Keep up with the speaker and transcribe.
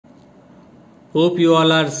Hope you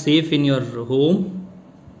all are safe in your home.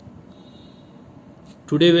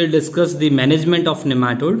 Today we'll discuss the management of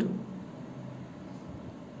nematode.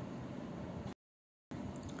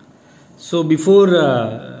 So before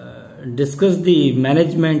discuss the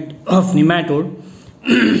management of nematode,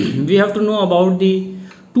 we have to know about the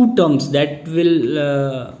two terms that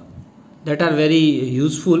are very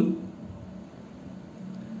useful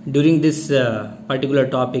during this particular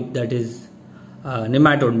topic, that is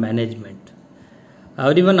nematode management. I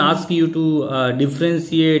would even ask you to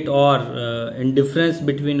differentiate or in difference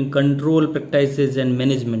between control practices and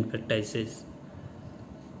management practices.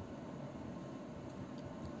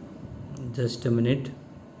 Just a minute.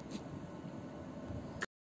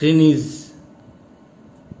 Screen is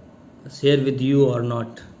share with you or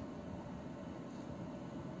not?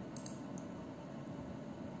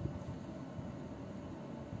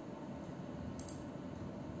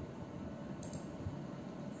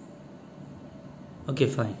 Okay,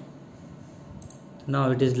 fine.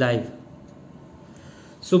 Now it is live.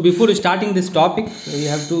 So before starting this topic, we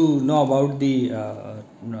have to know about the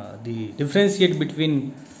differentiate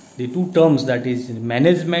between the two terms, that is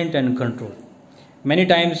management and control. Many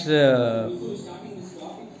times before starting this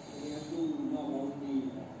topic, we have to know about the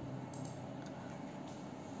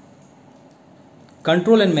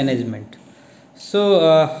control and management. So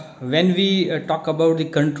when we talk about the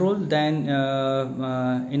control, then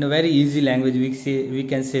in a very easy language we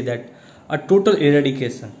can say that a total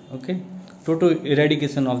eradication, total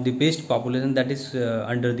eradication of the pest population, that is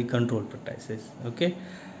under the control practices,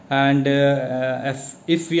 and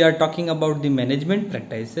if we are talking about the management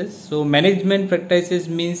practices, so management practices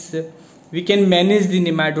means we can manage the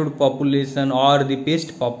nematode population or the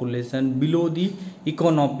pest population below the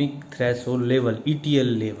economic threshold level, ETL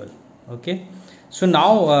level. So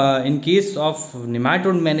now in case of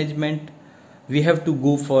nematode management, we have to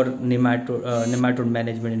go for nematode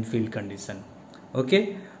management in field condition.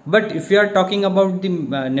 But if you are talking about the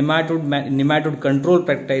nematode control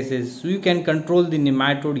practices, so you can control the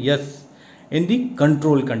nematode, yes, in the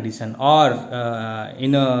control condition or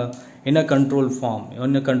in a control form,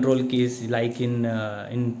 in a control case, like in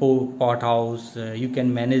pot house, you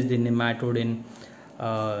can manage the nematode in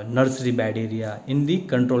nursery bed area in the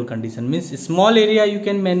control condition. Means small area you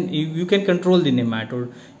can control the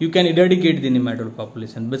nematode, you can eradicate the nematode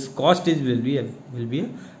population, but cost will be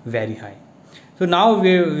very high. So now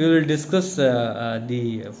we will discuss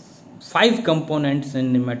the 5 components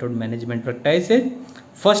in nematode management practices.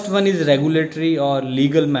 First one is regulatory or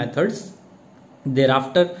legal methods,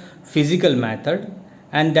 thereafter physical method,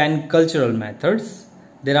 and then cultural methods,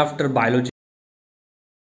 thereafter biological,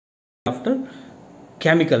 after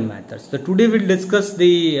chemical methods. So today we'll discuss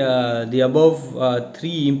the above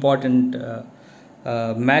 3 important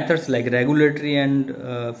methods, like regulatory and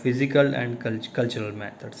physical and cultural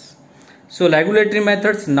methods. So regulatory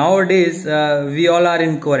methods, nowadays we all are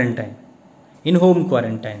in quarantine, in home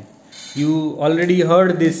quarantine. You already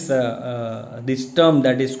heard this this term,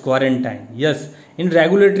 that is quarantine. Yes, in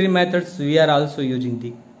regulatory methods we are also using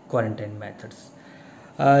the quarantine methods.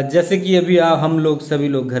 जैसे कि अभी हम लोग सभी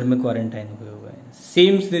लोग घर में quarantine हुए हैं,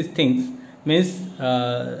 सेम थिंग्स मीन्स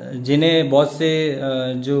जिन्हें बहुत से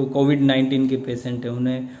जो कोविड-19 के पेशेंट हैं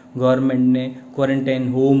उन्हें गवर्नमेंट ने क्वारंटाइन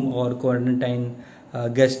होम और क्वारंटाइन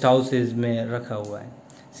गेस्ट हाउसेज में रखा हुआ है.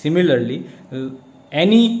 Similarly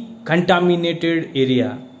any contaminated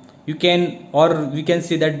area you can, or we can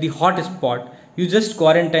say that the hot spot, you just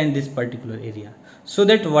quarantine this particular area, so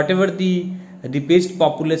that whatever the pest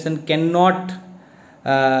population cannot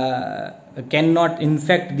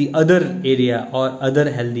infect the other area or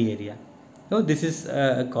other healthy area. So this is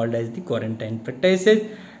called as the quarantine practices.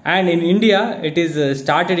 And in India it is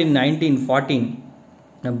started in 1914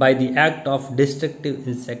 by the Act of Destructive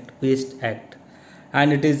Insect Pest Act,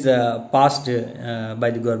 and it is passed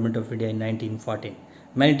by the government of India in 1914.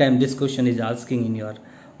 Many times this question is asking in your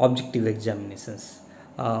objective examinations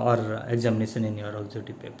or examination in your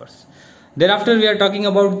objective papers. Thereafter we are talking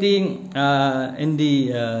about the in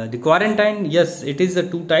the quarantine. Yes, it is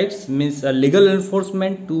 2 types, means legal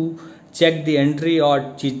enforcement to check the entry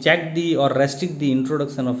or check the or restrict the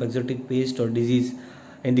introduction of exotic pest or disease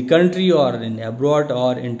in the country or in abroad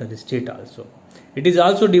or into the state also. It is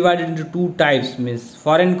also divided into 2 types, means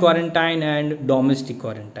foreign quarantine and domestic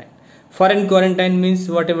quarantine. Foreign quarantine means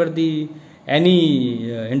whatever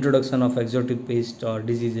any introduction of exotic pest or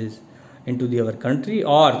diseases into our country,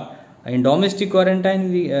 or in domestic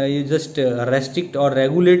quarantine you just restrict or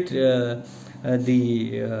regulate the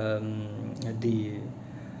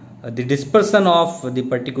dispersion of the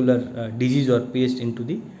particular disease or pest into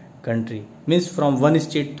the country, means from one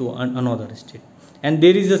state to another state. and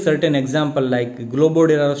there is a certain example like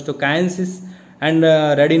Globodera rostocaensis and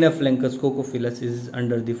Radinaflencus cocophilus is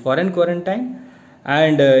under the foreign quarantine,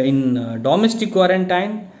 and in domestic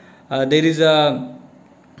quarantine there is a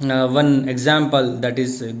one example, that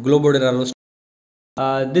is Globodera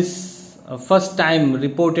rostocaensis. This first time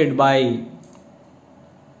reported by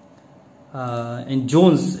in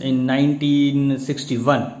Jones in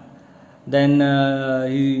 1961. Then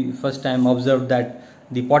he first time observed that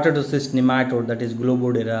the potato cyst nematode, that is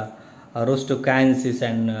Globodera rostocaensis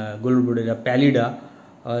and Globodera pallida,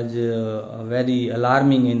 was very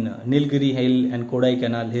alarming in Nilgiri Hill and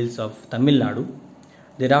Kodaikanal hills of Tamil Nadu.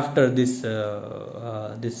 Thereafter, this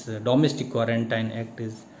domestic quarantine act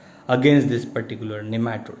is against this particular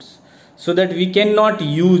nematodes, so that we cannot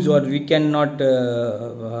use or we cannot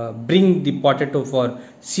bring the potato for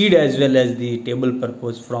seed as well as the table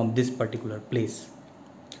purpose from this particular place.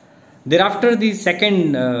 Thereafter, the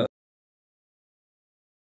second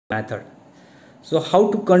method. So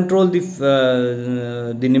how to control the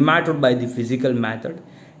nematode by the physical method?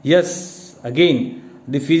 Yes, again,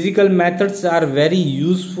 the physical methods are very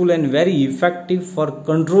useful and very effective for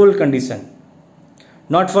control condition,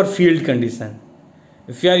 not for field condition.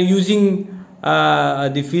 If you are using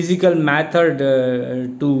the physical method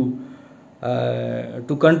to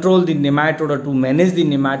control the nematode or to manage the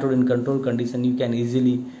nematode in control condition, you can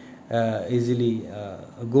easily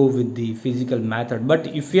go with the physical method. But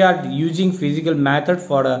if you are using physical method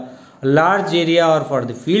for a large area or for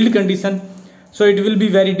the field condition, so it will be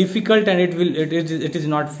very difficult, and it is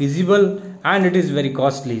not feasible, and it is very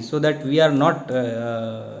costly, so that we are not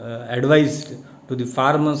advised to the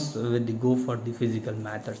farmers with the go for the physical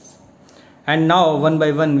methods. And now one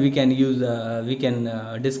by one we can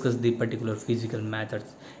discuss the particular physical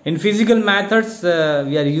methods. In physical methods,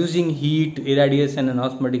 we are using heat, irradiation and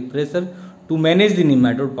osmotic pressure to manage the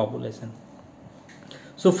nematode population.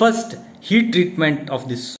 So first, heat treatment of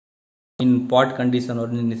this in pot condition or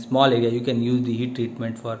in a small area, you can use the heat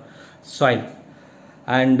treatment for soil,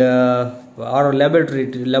 and or laboratory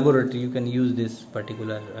you can use this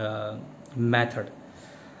particular method.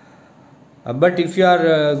 But if you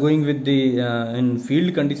are going with the in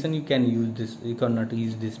field condition, you cannot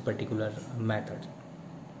use this particular method.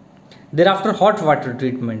 Thereafter, hot water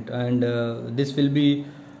treatment, and this will be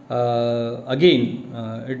again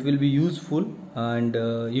it will be useful, and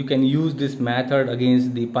you can use this method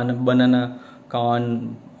against the banana,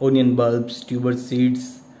 corn, onion bulbs, tuber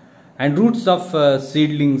seeds, and roots of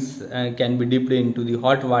seedlings can be dipped into the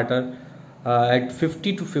hot water at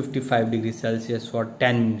 50 to 55 degrees Celsius for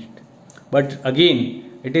 10 minutes. But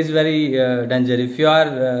again, it is very dangerous. If you are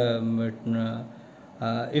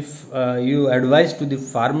you advise to the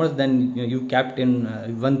farmers, then you kept in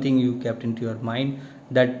one thing you kept into your mind,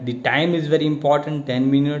 that the time is very important, 10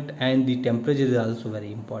 minutes, and the temperature is also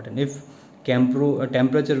very important. If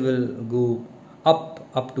temperature will go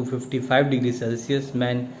up to 55 degrees Celsius,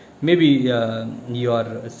 maybe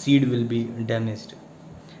your seed will be damaged.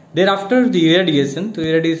 Thereafter, the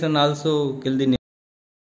irradiation also kill the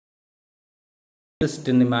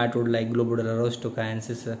nematode like Globodera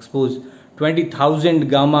rostocaensis. Expose 20,000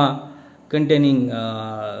 gamma contained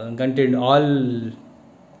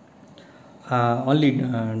only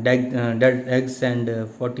dead eggs, and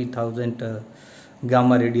 40,000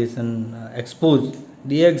 gamma radiation exposed.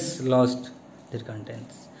 The eggs lost their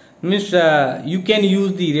contents. Means you can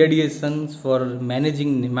use the irradiations for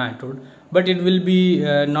managing nematode, but it will be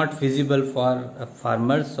not feasible for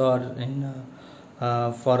farmers or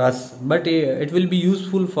for us. But it will be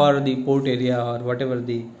useful for the port area or whatever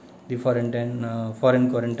the foreign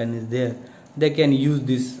quarantine is there. They can use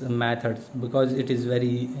these methods because it is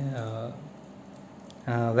very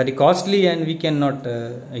costly, and we cannot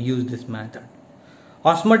use this method.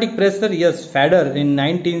 Osmotic pressure, yes, Fader in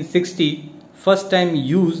 1960 first time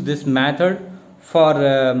used this method for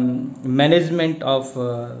management of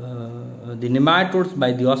the nematodes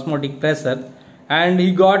by the osmotic pressure, and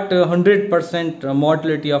he got 100%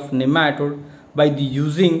 mortality of nematode by the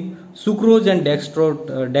using sucrose and dextrose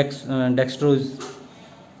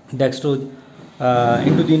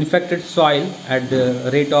into the infected soil at the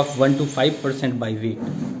rate of 1 to 5% by weight.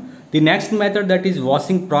 The next method, that is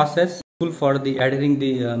washing process, for the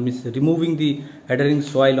removing the adhering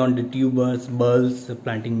soil on the tubers, bulbs,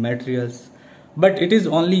 planting materials, but it is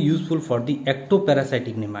only useful for the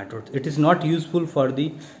ectoparasitic nematodes. It is not useful for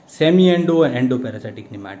the semi-endo and endoparasitic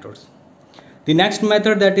nematodes. The next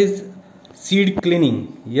method, that is seed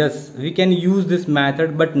cleaning. Yes, we can use this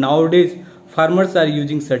method, but nowadays farmers are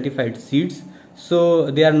using certified seeds,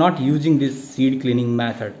 so they are not using this seed cleaning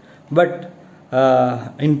method. But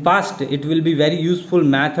in past, it will be very useful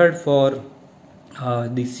method for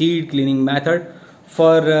the seed cleaning method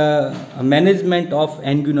for management of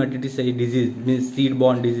Anguinatitis disease, means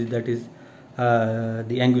seed-borne disease, that is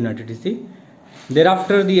the Anguinatitis.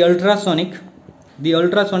 Thereafter, the ultrasonic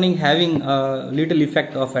having a little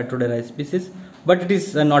effect of heterodera species, but it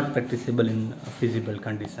is not practicable in a feasible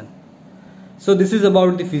condition. So this is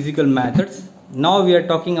about the physical methods. Now we are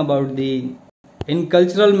talking about the in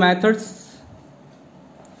cultural methods.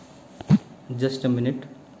 Just a minute.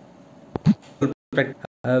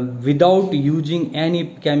 Without using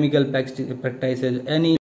any chemical practices,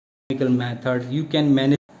 any chemical method, you can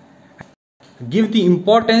manage. Give the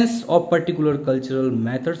importance of particular cultural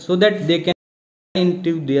methods so that they can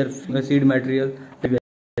into their seed material.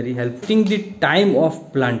 Very helpful. The time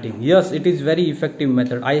of planting. Yes, it is very effective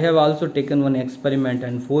method. I have also taken one experiment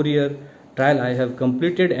and 4-year trial I have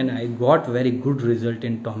completed, and I got very good result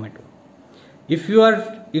in tomato. If you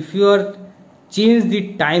are change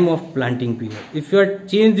the time of planting period, if you are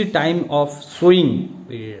change the time of sowing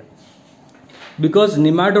period, because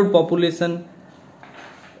nematode population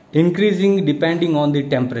increasing depending on the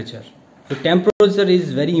temperature. So temperature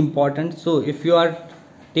is very important. So if you are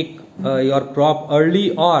take your crop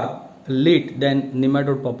early or late, then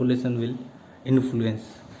nematode population will influence.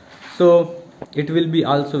 So it will be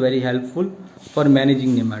also very helpful for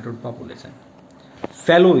managing nematode population.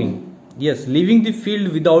 Fallowing. Yes, leaving the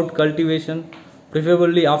field without cultivation,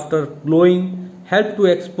 preferably after plowing, help to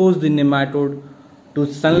expose the nematode to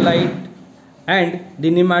sunlight, and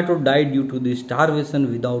the nematode die due to the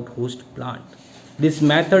starvation without host plant. This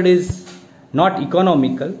method is not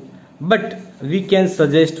economical, but we can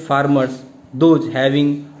suggest farmers, those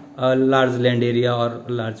having a large land area or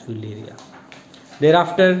large field area.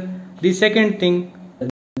 Thereafter, the second thing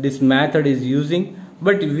this method is using,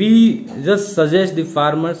 but we just suggest the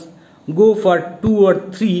farmers go for 2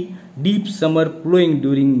 or 3 deep summer plowing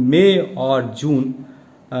during May or June,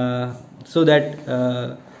 so that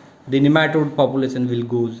the nematode population will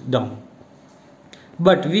goes down,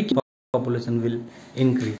 but weak population will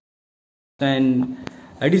increase. And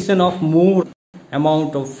addition of more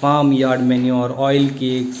amount of farm yard manure, oil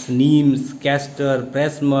cakes, neems, castor,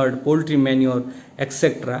 press mud, poultry manure,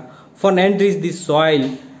 etc. for enrich the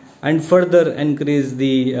soil and further encourage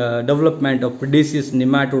the development of predaceous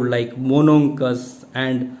nematode like mononcus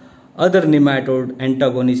and other nematode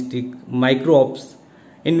antagonistic microbes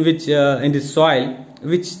in which in the soil,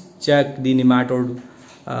 which check the nematode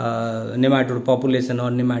population or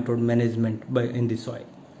nematode management in the soil.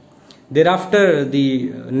 Thereafter, the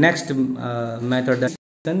next method,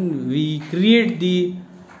 we create the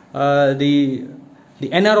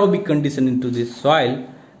anaerobic condition into this soil,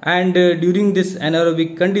 and during this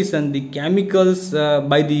anaerobic condition, the chemicals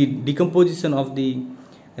by the decomposition of the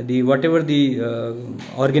whatever the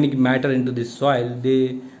organic matter into this soil,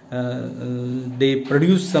 they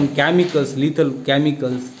produce some chemicals, lethal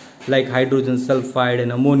chemicals like hydrogen sulfide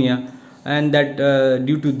and ammonia, and that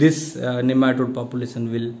due to this nematode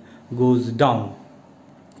population will goes down.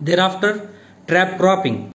 Thereafter, trap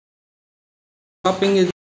cropping. Cropping is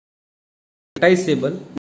practicable.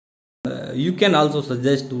 You can also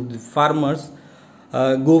suggest to the farmers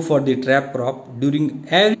go for the trap crop during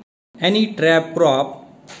any trap crop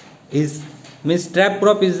is trap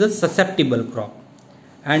crop is a susceptible crop.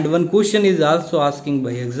 And one question is also asking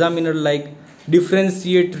by examiner like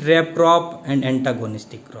differentiate trap crop and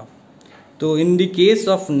antagonistic crop. So in the case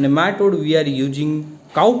of nematode, we are using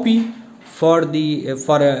cowpea for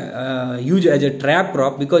use as a trap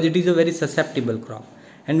crop because it is a very susceptible crop,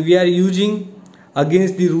 and we are using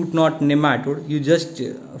against the root knot nematode. You just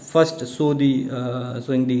first sow the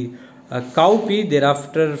sowing the cowpea.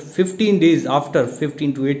 Thereafter 15 days, after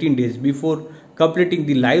 15 to 18 days before completing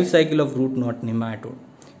the life cycle of root knot nematode,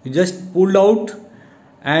 you just pull out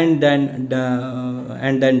and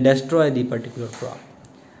then destroy the particular crop.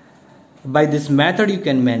 By this method, you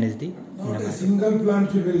can manage the not nematode. A single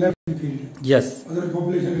plant should be left in field. Yes. Other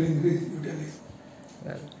population will increase.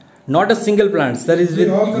 Well, not a single plant. Sir is with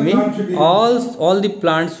me. All the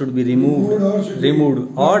plants should be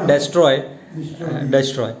removed or destroy,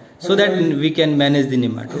 so that we can manage the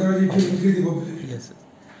nematode. Otherwise, it will increase the population. Yes.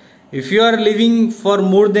 If you are living for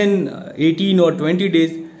more than 18 or 20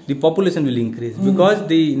 days, the population will increase because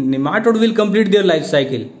the nematode will complete their life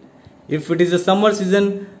cycle. If it is a summer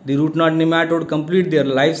season, the root knot nematode complete their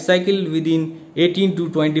life cycle within 18 to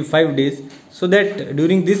 25 days. So that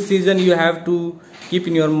during this season you have to keep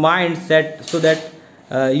in your mind set so that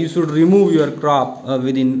you should remove your crop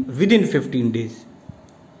within 15 days.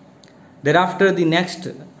 Thereafter, the next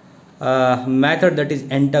method, that is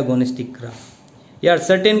antagonistic crop. Yeah,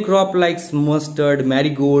 certain crop like mustard,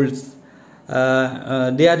 marigolds,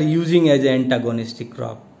 they are using as an antagonistic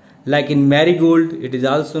crop. Like in marigold, it is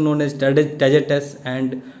also known as tagetes,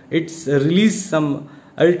 and it's release some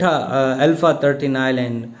alpha tertinyl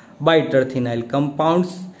and bitertinyl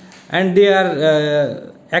compounds, and they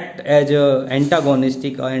are act as a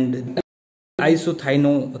antagonistic and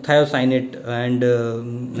isothiocyanate, and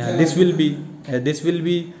this will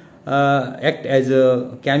be act as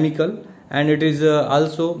a chemical, and it is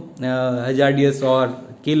also hazardous or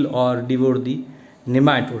kill or devour the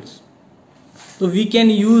nematodes. So we can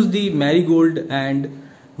use the marigold and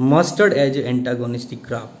mustard as an antagonistic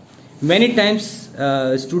crop. Many times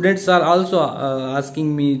students are also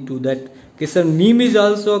asking me to that, okay sir, neem is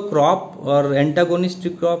also a crop or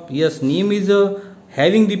antagonistic crop? Yes, neem is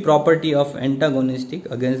having the property of antagonistic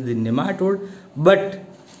against the nematode, but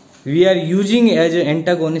we are using as an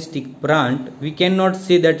antagonistic plant. We cannot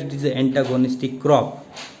say that it is an antagonistic crop.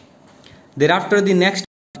 Thereafter, the next,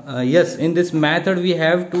 yes, in this method we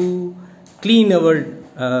have to clean our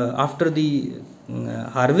after the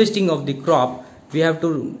harvesting of the crop, we have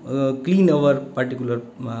to clean our particular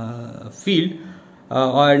field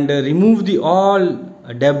and remove the all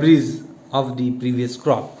debris of the previous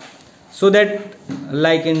crop, so that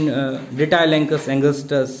like in Dithylanchus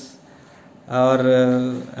angustus or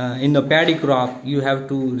in the paddy crop, you have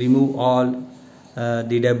to remove all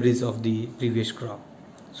the debris of the previous crop,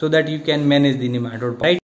 so that you can manage the nematode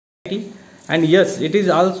variety. And yes, it is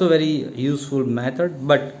also very useful method,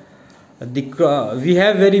 but we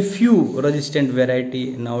have very few resistant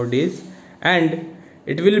variety nowadays, and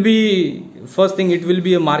it will be, first thing, it will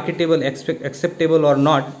be a marketable, acceptable or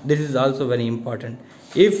not. This is also very important.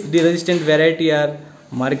 If the resistant variety are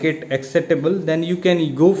market acceptable, then you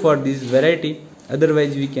can go for this variety,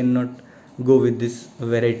 otherwise we cannot go with these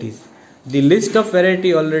varieties. The list of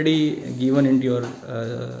variety already given into your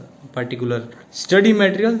particular study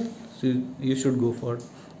material, so you should go for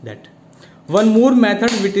that. One more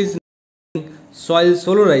method, which is soil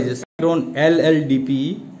solarization on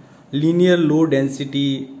LLDPE, linear low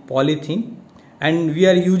density polythene, and we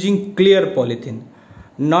are using clear polythene.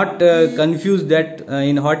 Not confuse that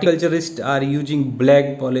in horticulturists are using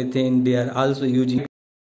black polythene, they are also using.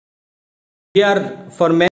 We are for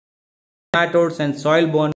many nematodes and soil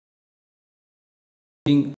borne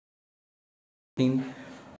using,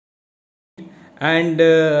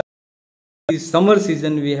 and summer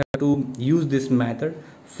season we have to use this method.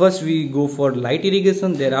 First we go for light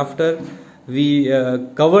irrigation, thereafter we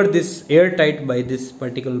cover this airtight by this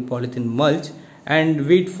particular polythene mulch and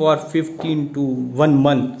wait for 15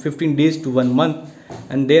 days to 1 month,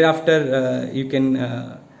 and thereafter you can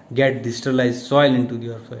get the sterilized soil into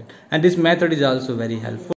your soil. And this method is also very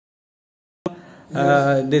helpful.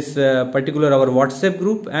 This particular our WhatsApp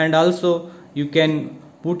group, and also you can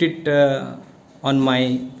put it on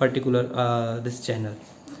my particular this channel.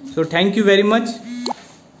 So thank you very much.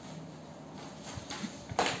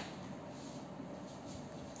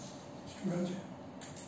 Students.